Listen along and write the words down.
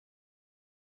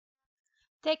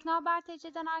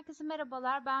TC'den herkese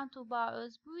merhabalar. Ben Tuğba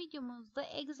Öz. Bu videomuzda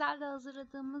Excel'de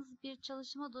hazırladığımız bir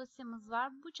çalışma dosyamız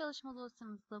var. Bu çalışma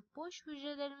dosyamızda boş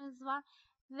hücrelerimiz var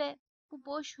ve bu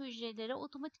boş hücreleri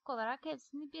otomatik olarak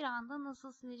hepsini bir anda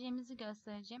nasıl sileceğimizi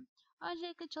göstereceğim.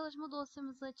 Öncelikle çalışma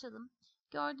dosyamızı açalım.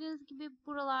 Gördüğünüz gibi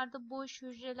buralarda boş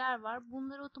hücreler var.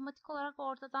 Bunları otomatik olarak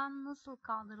ortadan nasıl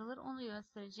kaldırılır onu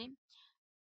göstereceğim.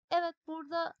 Evet,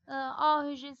 burada A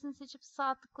hücresini seçip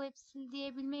sağ tıklayıp sil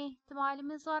diyebilme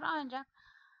ihtimalimiz var, ancak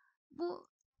bu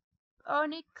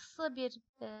örnek kısa bir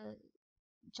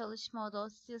çalışma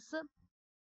dosyası.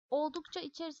 Oldukça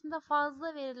içerisinde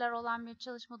fazla veriler olan bir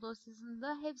çalışma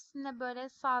dosyasında hepsine böyle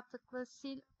sağ tıkla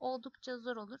sil oldukça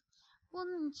zor olur.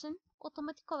 Bunun için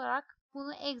otomatik olarak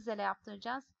bunu Excel'e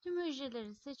yaptıracağız. Tüm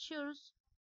hücreleri seçiyoruz.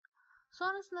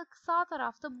 Sonrasında sağ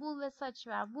tarafta bul ve seç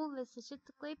ver. Bul ve seçe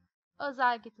tıklayıp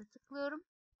özellikle tıklıyorum.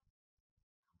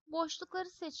 Boşlukları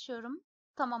seçiyorum.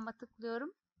 Tamam'a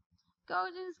tıklıyorum.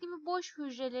 Gördüğünüz gibi boş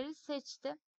hücreleri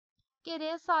seçti.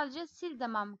 Geriye sadece sil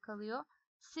demem kalıyor.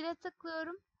 Sile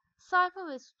tıklıyorum. Sayfa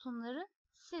ve sütunları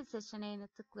sil seçeneğine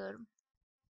tıklıyorum.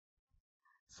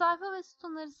 Sayfa ve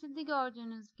sütunları sildi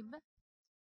gördüğünüz gibi.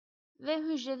 Ve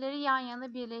hücreleri yan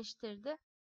yana birleştirdi.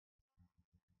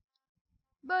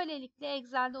 Böylelikle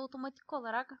Excel'de otomatik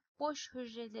olarak boş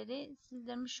hücreleri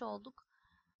sildirmiş olduk.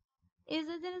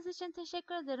 İzlediğiniz için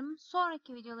teşekkür ederim.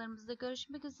 Sonraki videolarımızda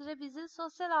görüşmek üzere. Bizi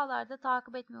sosyal ağlarda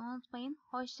takip etmeyi unutmayın.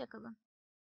 Hoşça kalın.